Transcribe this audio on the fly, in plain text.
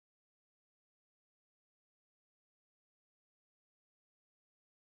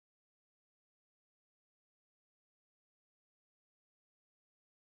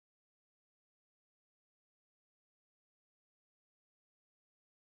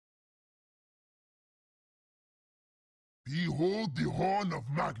Behold the horn of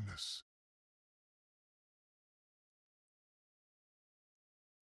Magnus.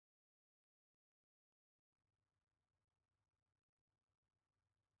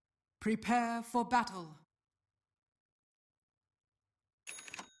 Prepare for battle.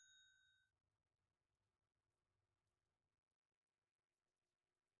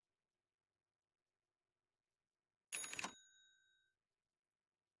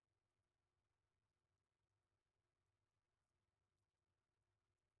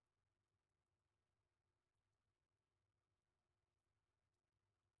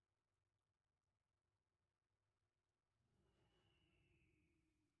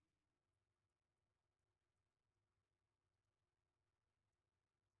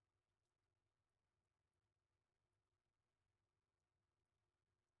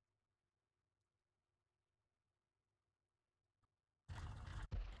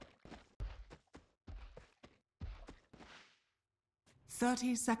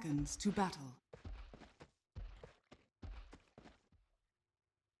 "30 seconds to battle.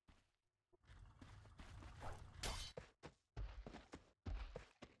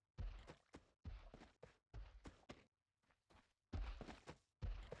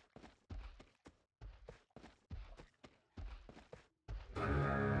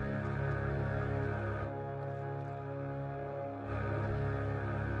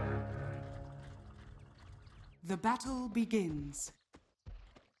 The battle begins.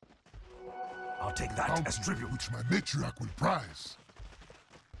 I'll take that as tribute. Which my matriarch will prize.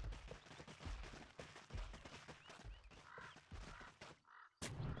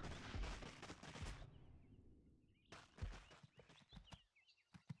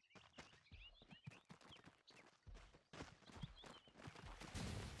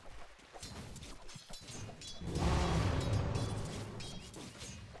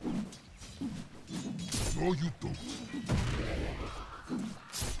 No, you don't.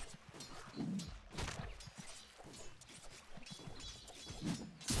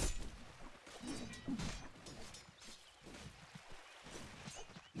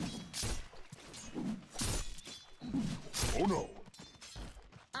 Oh no.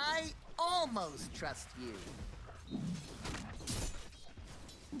 I almost trust you.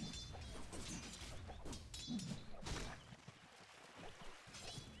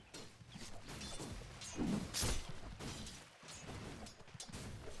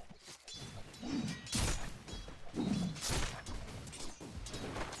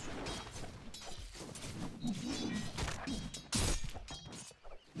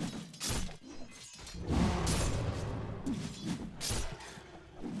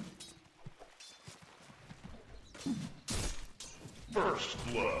 First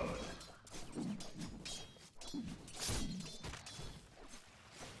blood.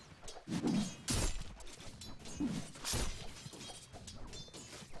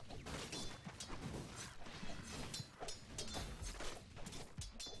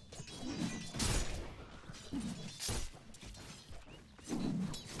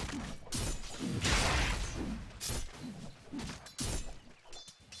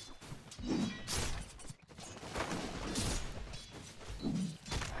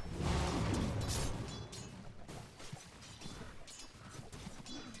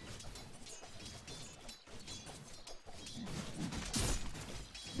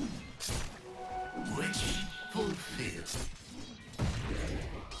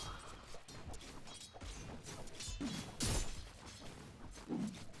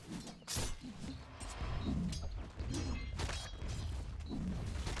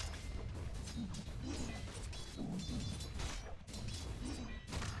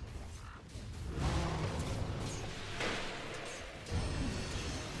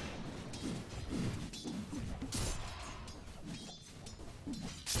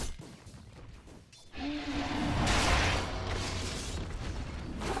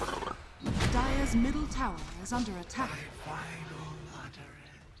 Dire's middle tower is under attack.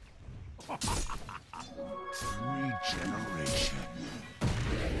 Regeneration.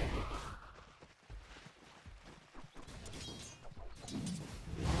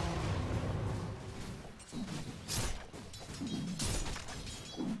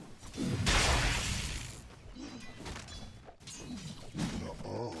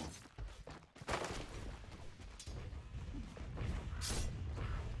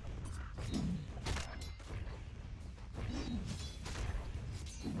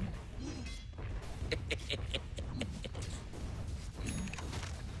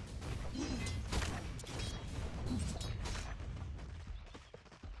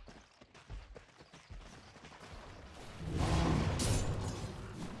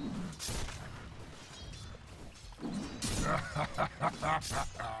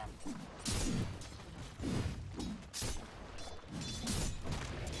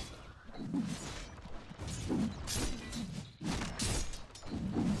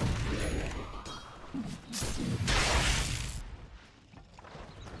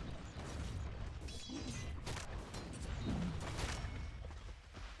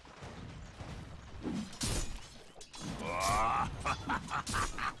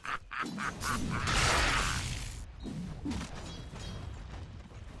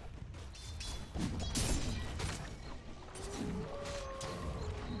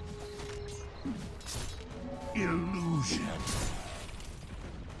 Illusion.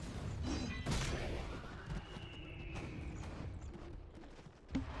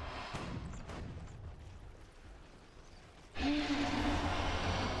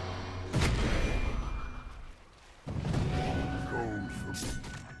 Gold for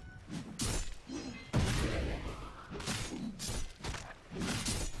me.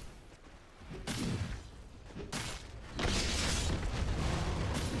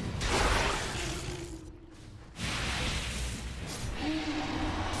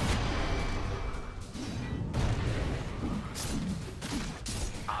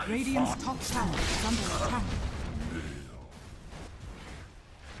 Radiant's top tower is under attack.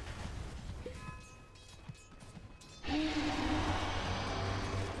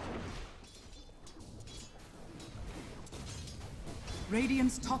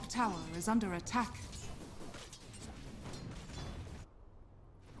 Radiant's top tower is under attack.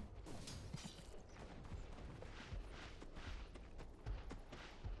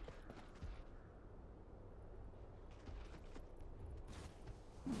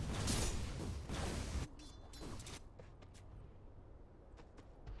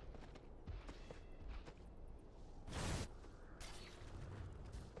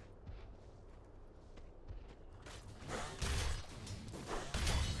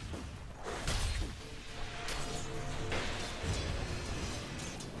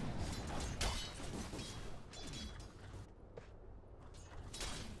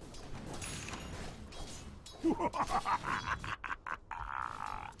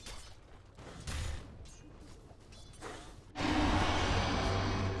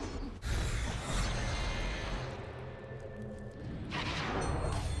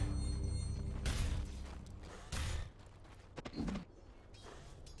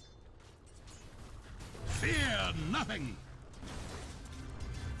 Fear nothing.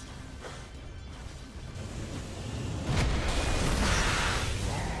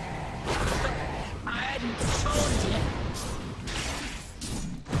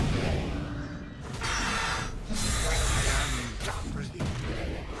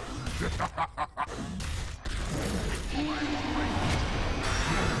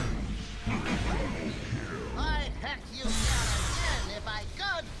 I'd hack you down again if I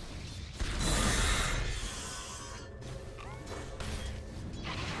could.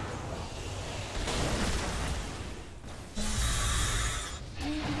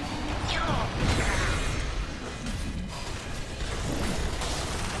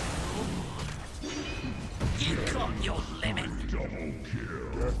 You got your limit. Double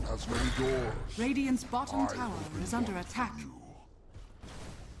kill. Death has many doors. Radiant's bottom I tower will is under reward attack. you.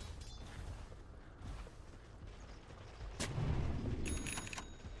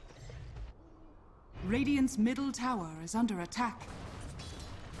 Radiant's middle tower is under attack.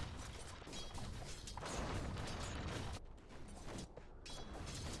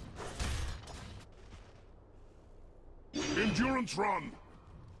 Endurance run.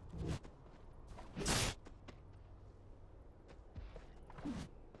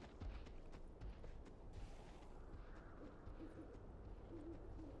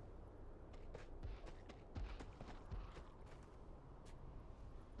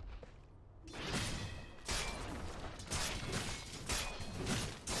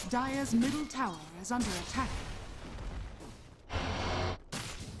 Dire's middle tower is under attack.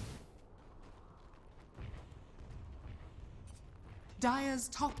 Dire's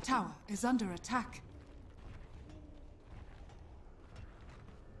top tower is under attack.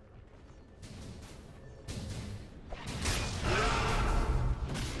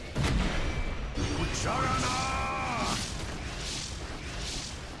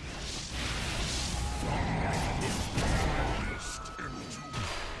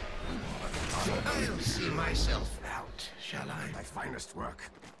 I'll see myself out, shall I? My finest work.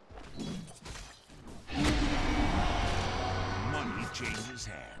 Money changes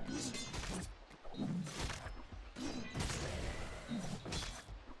hands.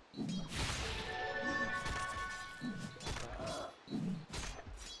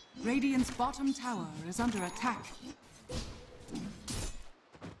 Radiant's bottom tower is under attack.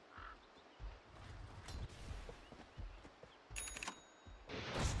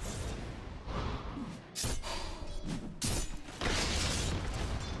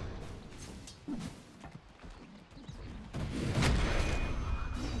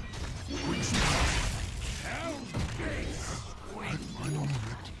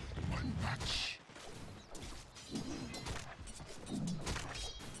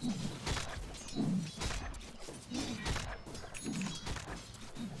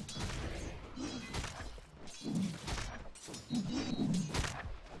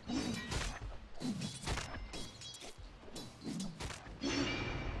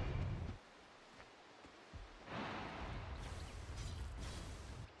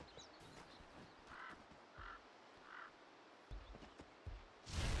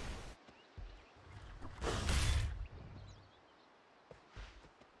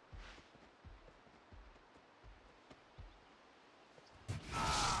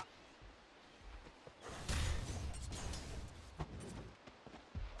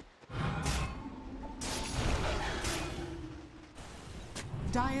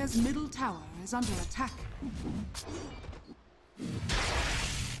 Dire's middle tower is under attack.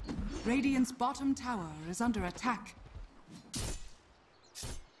 Radiant's bottom tower is under attack.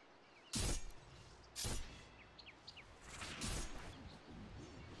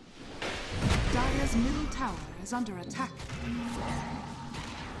 Dire's middle tower is under attack.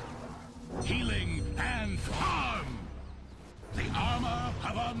 Healing and harm! The armor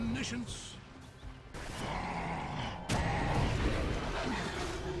of omniscience!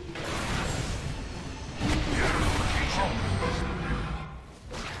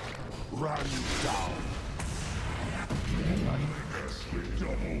 Run you down.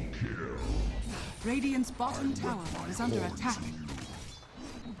 Double kill. Radiant's bottom tower is under attack.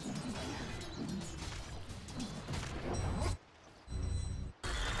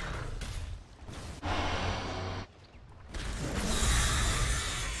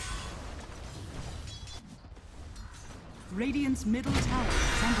 Radiant's middle tower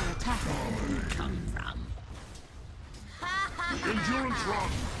is under attack. Come from. Endurance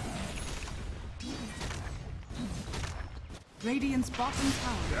run. Radiant's bottom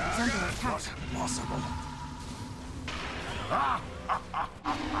tower is under attack. Possible.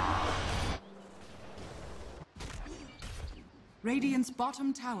 Radiant's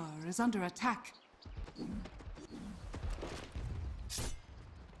bottom tower is under attack.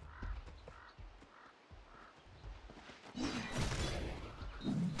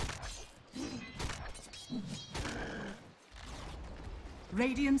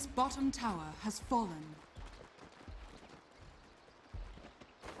 Radiant's bottom tower has fallen.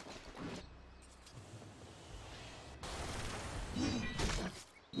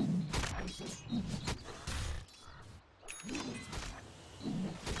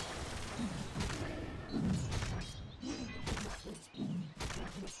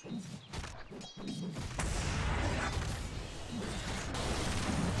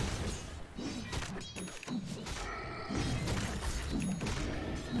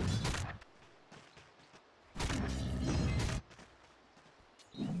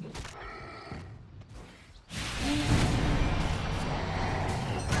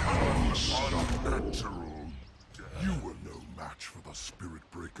 Unnatural. You were no match for the Spirit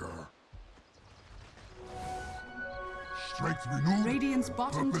Breaker. Strength renewed. Radiant's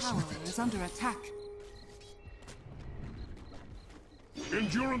bottom Purpose tower with it. is under attack.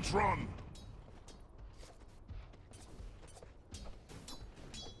 Endurance run.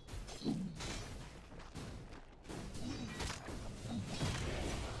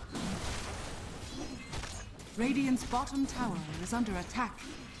 Radiant's bottom tower is under attack.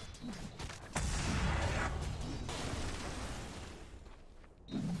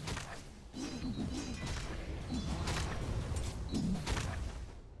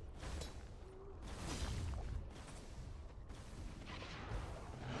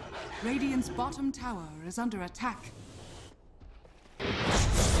 Radiant's bottom tower is under attack.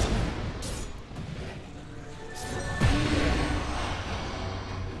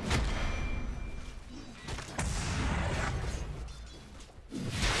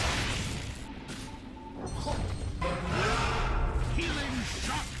 Healing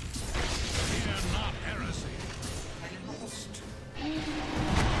shock! Fear not heresy!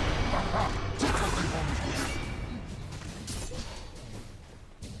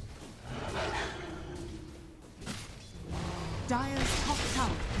 Dire's top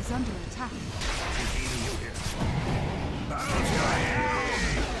tower is under attack.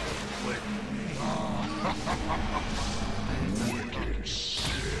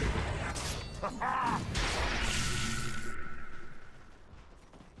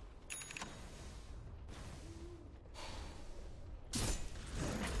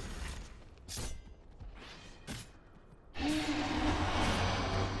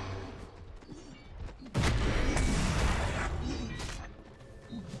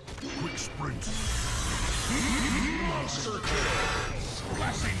 Quick sprint. Monster kill!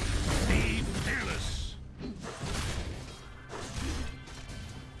 Blessing! Be fearless!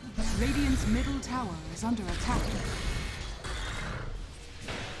 Radiant's middle tower is under attack.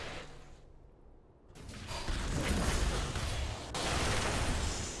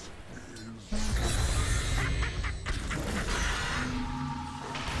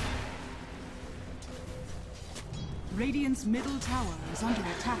 Radiant's middle tower is under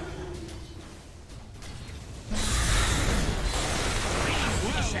attack.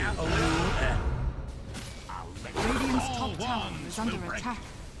 Radiant's top tower is under attack.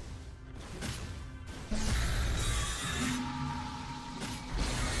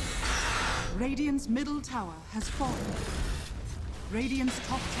 Radiant's middle tower has fallen. Radiant's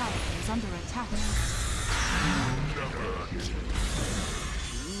top tower is under attack.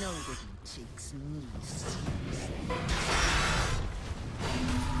 Nobody takes me seriously.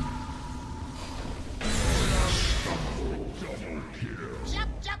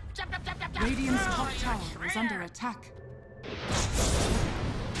 Radiant's top tower is under attack.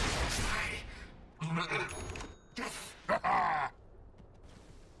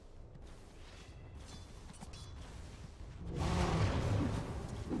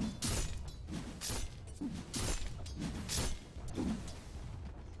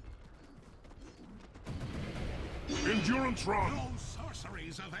 Endurance run! No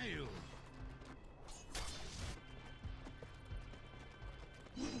sorceries avail.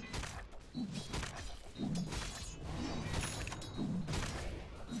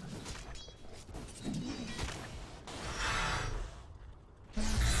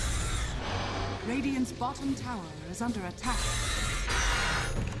 Radiant's bottom tower is under attack.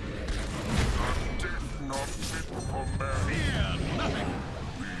 Death not fit for man. Fear nothing.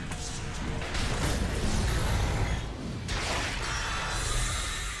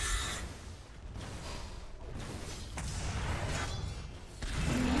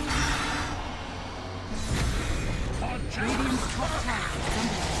 Radiant's top tower is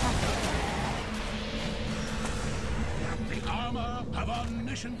under attack. The armor of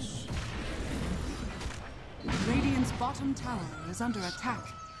omniscience. Radiant's bottom tower is under attack.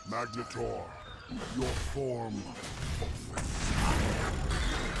 Magnetor, your form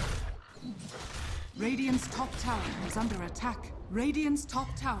Radiant's top tower is under attack. Radiant's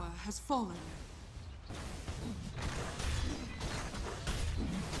top tower has fallen.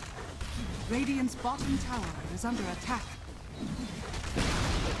 Radiant's bottom tower is under attack.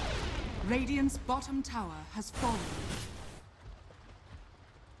 Radiant's bottom tower has fallen.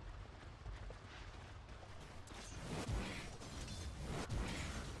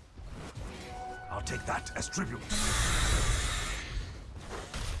 I'll take that as tribute.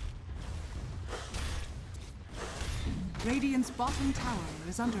 Radiant's bottom tower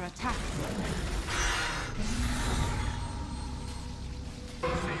is under attack.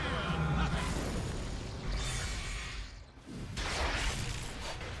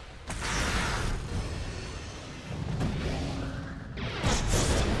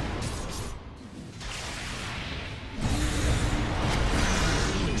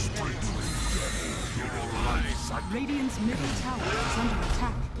 Radiant's middle tower is under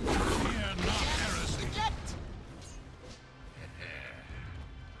attack. Fear not heresy.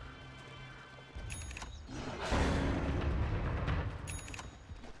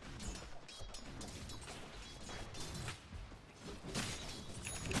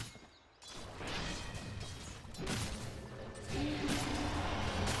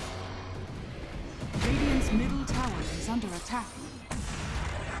 Radiant's middle tower is under attack.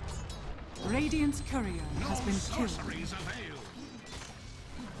 Radiant's courier has No been killed. sorceries avail.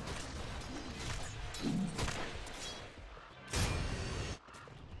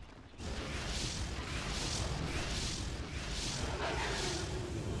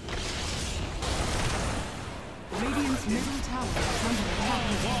 Radiant's middle tower is under attack.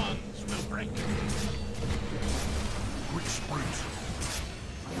 Wands will break. quick sprint.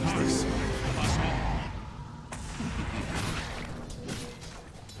 Nice of us all.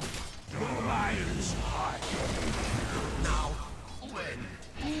 Lions high. Now, when?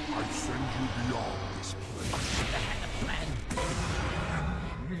 I send you beyond this place.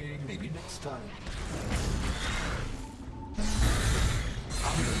 Maybe next time.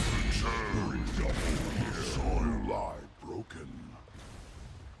 Return double here. Soil lie broken.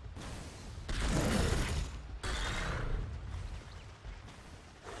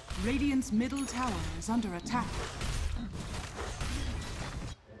 Radiant's middle tower is under attack.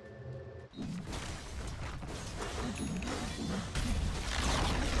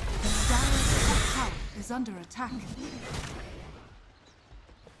 Dire's top tower is under attack.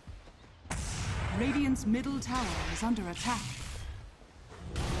 Radiant's middle tower is under attack.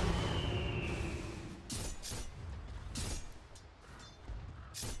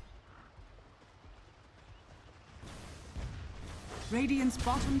 Radiant's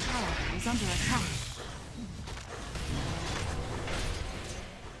bottom tower is under attack.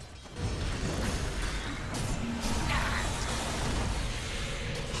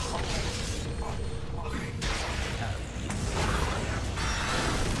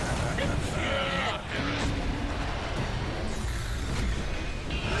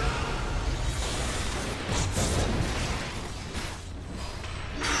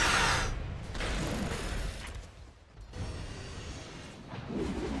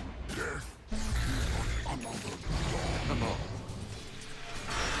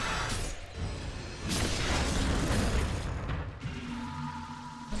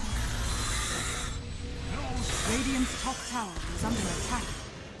 Radiant's top tower is under attack.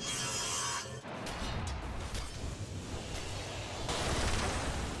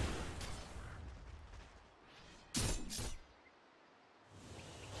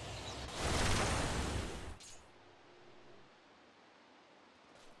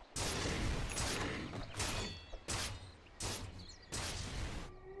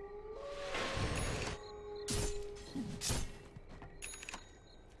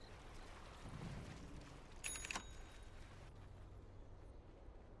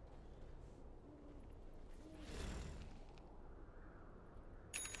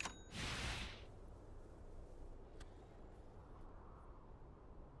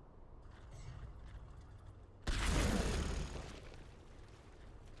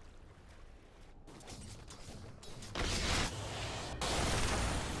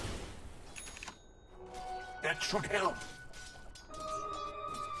 That should help.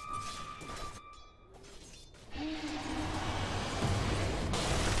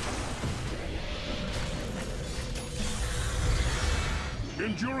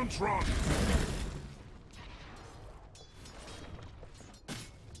 Endurance run!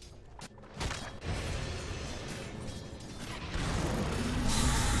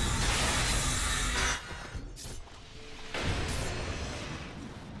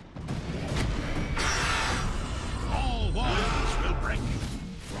 All walls will break.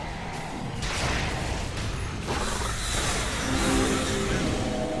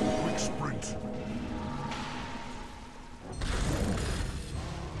 Quick sprint.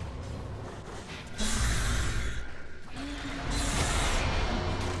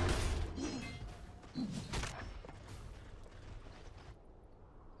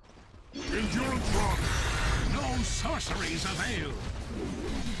 Endurance run! No sorceries avail.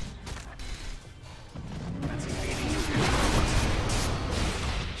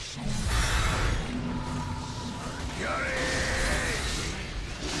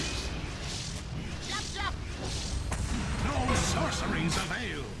 No sorceries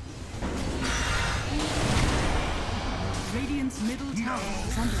avail. Radiant's middle tower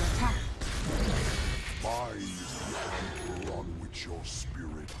is under attack. Mine is the anchor on which your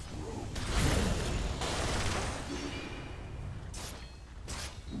spirit grows.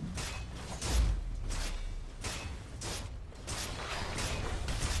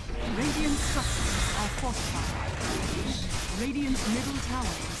 Radiant structures are fortified. Radiant's middle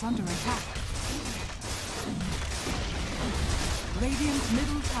tower is under attack. Radiant's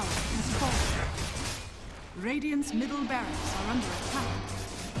middle tower has fallen. Radiant's middle barracks are under attack.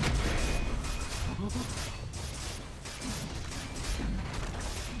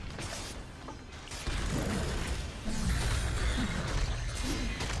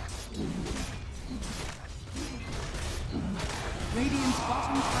 Radiant's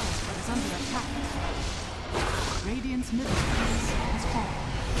bottom tower is under attack. Radiant's middle barracks has fallen.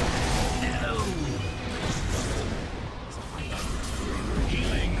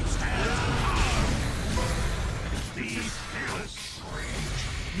 Healing stands hard. Be fearless.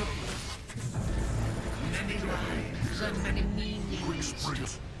 Many lives and many meanings. Quick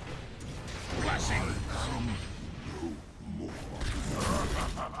sprint. Blessing.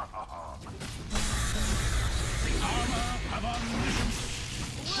 The armor of omniscience.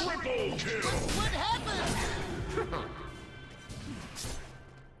 Triple kill! What happened?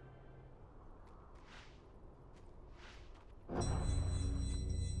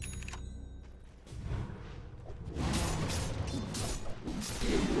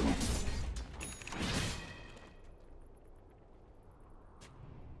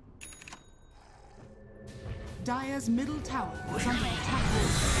 Dire's middle tower is under attack.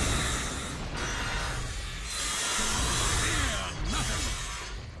 Fear nothing.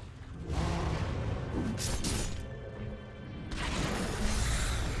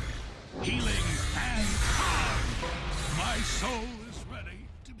 Healing and hard. My soul is ready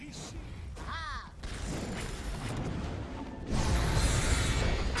to be seen.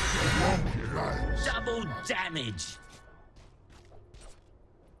 Double damage!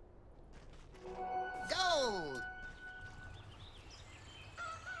 Gold!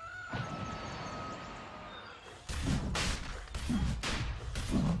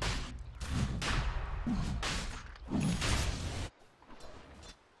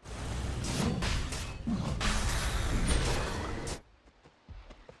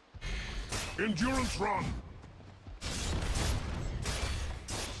 Endurance run!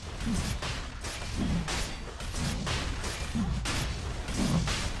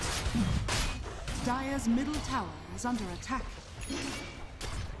 Dire's middle tower is under attack.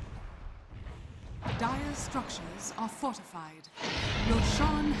 Dire's structures are fortified.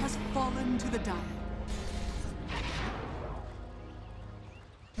 Johan has fallen to the Dire.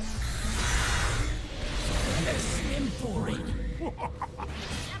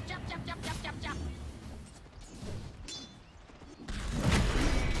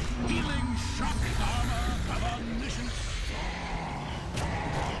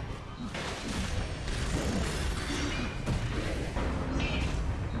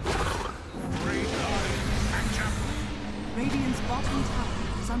 bottom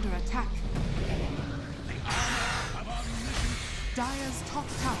tower is under attack. Dire's top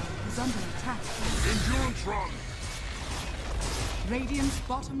tower is under attack. Endurance run! Radiant's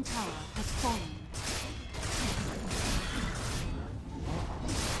bottom tower has fallen.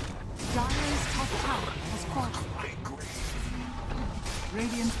 Dire's top tower has fallen.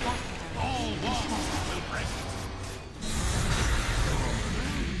 Radiant's bottom tower has fallen.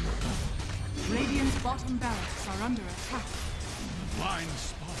 Radiant's bottom barracks are under attack. Blind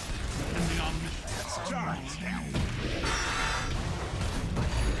spot and the omniscient.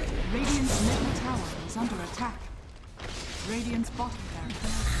 Radiant's middle tower is under attack. Radiant's bottom barracks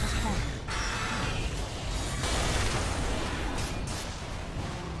has fallen.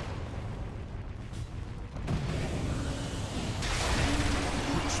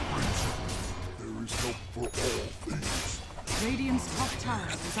 There is hope for all things. Radiant's top tower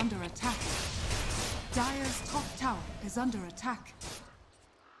is under attack. Dire's top tower is under attack.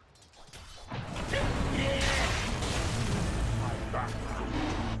 Back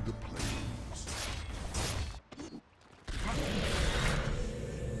between the planes.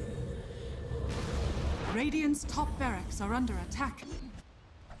 Radiant's top barracks are under attack.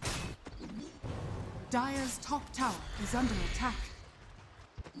 Dire's top tower is under attack.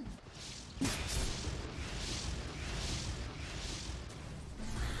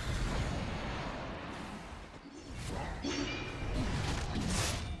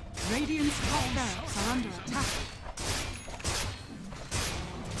 Radiant's top barracks are under attack.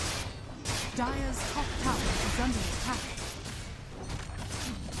 Dire's top tower is under attack.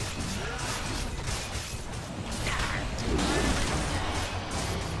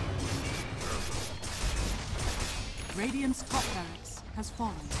 Radiant's top barracks has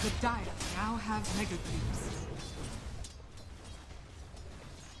fallen. The Dire now have mega creeps.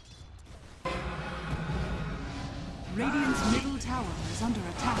 Radiant's middle tower is under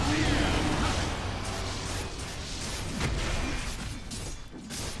attack.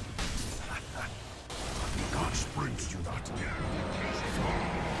 God springs you not.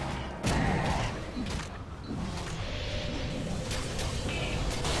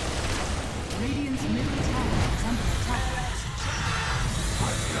 Radiant's middle tower is under attack.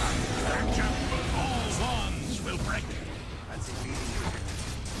 All bonds will break.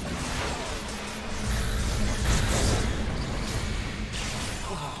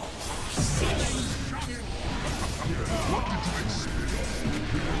 What did you expect?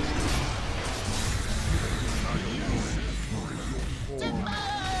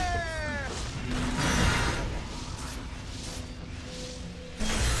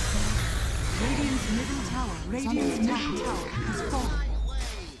 Radiant's middle tower, Radiant's top tower has fallen.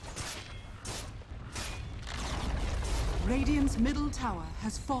 Radiant's middle tower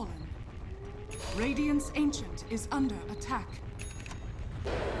has fallen. Radiant's ancient is under attack.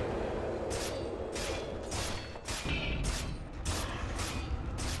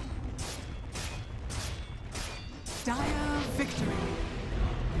 Dire victory.